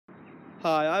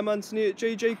Hi, I'm Anthony at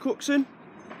JJ Cookson.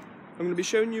 I'm going to be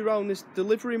showing you around this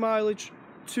delivery mileage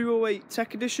 208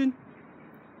 Tech Edition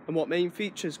and what main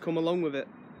features come along with it.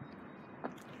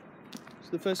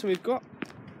 So the first thing we've got,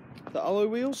 the alloy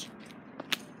wheels,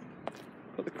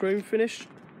 got the chrome finish,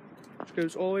 which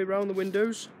goes all the way around the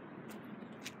windows.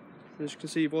 And as you can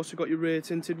see, you've also got your rear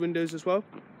tinted windows as well,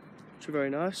 which are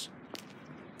very nice.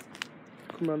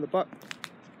 Come around the back,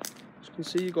 as you can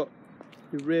see, you've got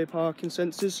your rear parking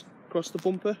sensors across the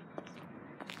bumper.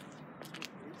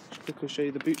 Just quickly show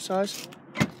you the boot size.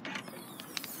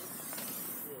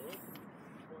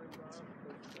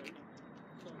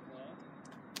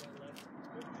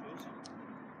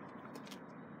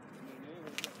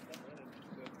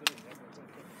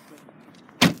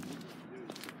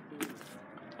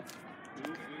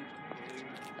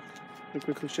 I'll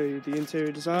quickly show you the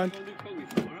interior design.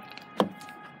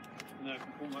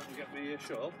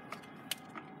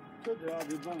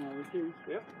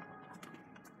 Yep.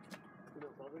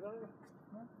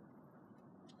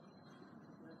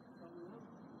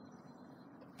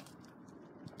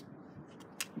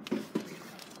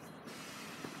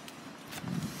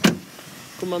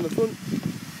 Come on the front,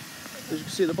 as you can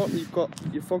see at the bottom you've got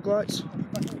your fog lights,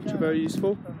 which are very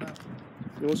useful.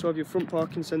 You also have your front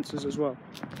parking sensors as well.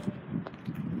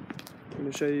 I'm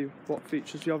going to show you what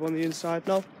features you have on the inside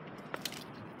now.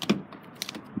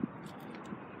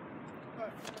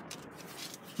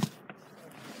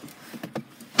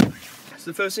 So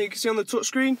the first thing you can see on the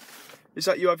touchscreen is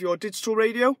that you have your digital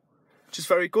radio, which is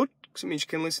very good because it means you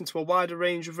can listen to a wider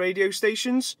range of radio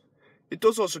stations. It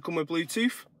does also come with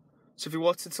Bluetooth, so if you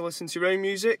wanted to listen to your own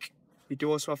music, you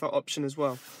do also have that option as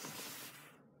well.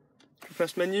 If you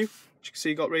press menu, as you can see,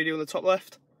 you've got radio on the top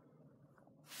left.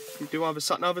 You do have a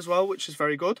sat nav as well, which is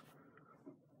very good,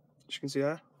 as you can see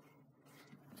there.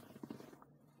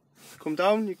 Come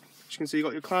down, as you can see, you've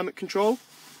got your climate control,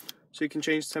 so you can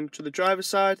change the temperature of the driver's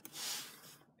side.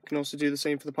 You can also do the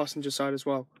same for the passenger side as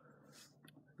well.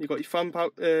 You've got your fan power,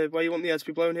 where you want the air to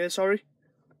be blown here, sorry.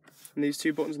 And these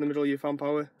two buttons in the middle of your fan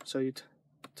power, so you'd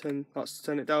that's to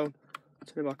turn it down,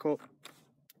 turn it back up.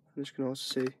 And as you can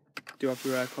also see, you do have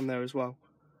your aircon there as well.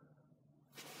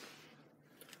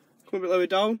 Come a bit lower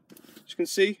down, as you can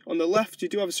see, on the left you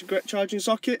do have a cigarette charging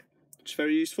socket, which is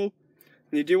very useful.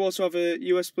 And you do also have a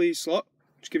USB slot,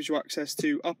 which gives you access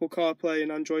to Apple CarPlay and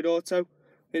Android Auto. And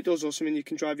it does also mean you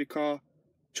can drive your car,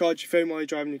 charge your phone while you're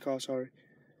driving your car, sorry.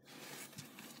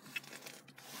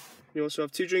 You also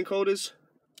have two drink holders,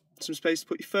 some space to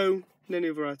put your phone, and any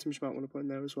other items you might want to put in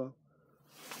there as well.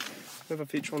 Another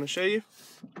feature I want to show you.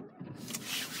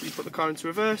 You put the car into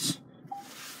reverse.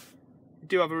 You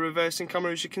do have a reversing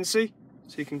camera, as you can see,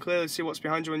 so you can clearly see what's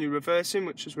behind you when you're reversing,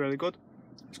 which is really good.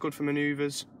 It's good for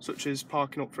manoeuvres, such as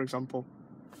parking up, for example.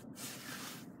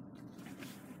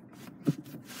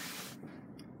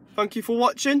 Thank you for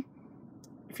watching.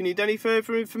 If you need any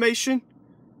further information,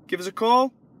 give us a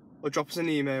call or drop us an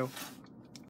email.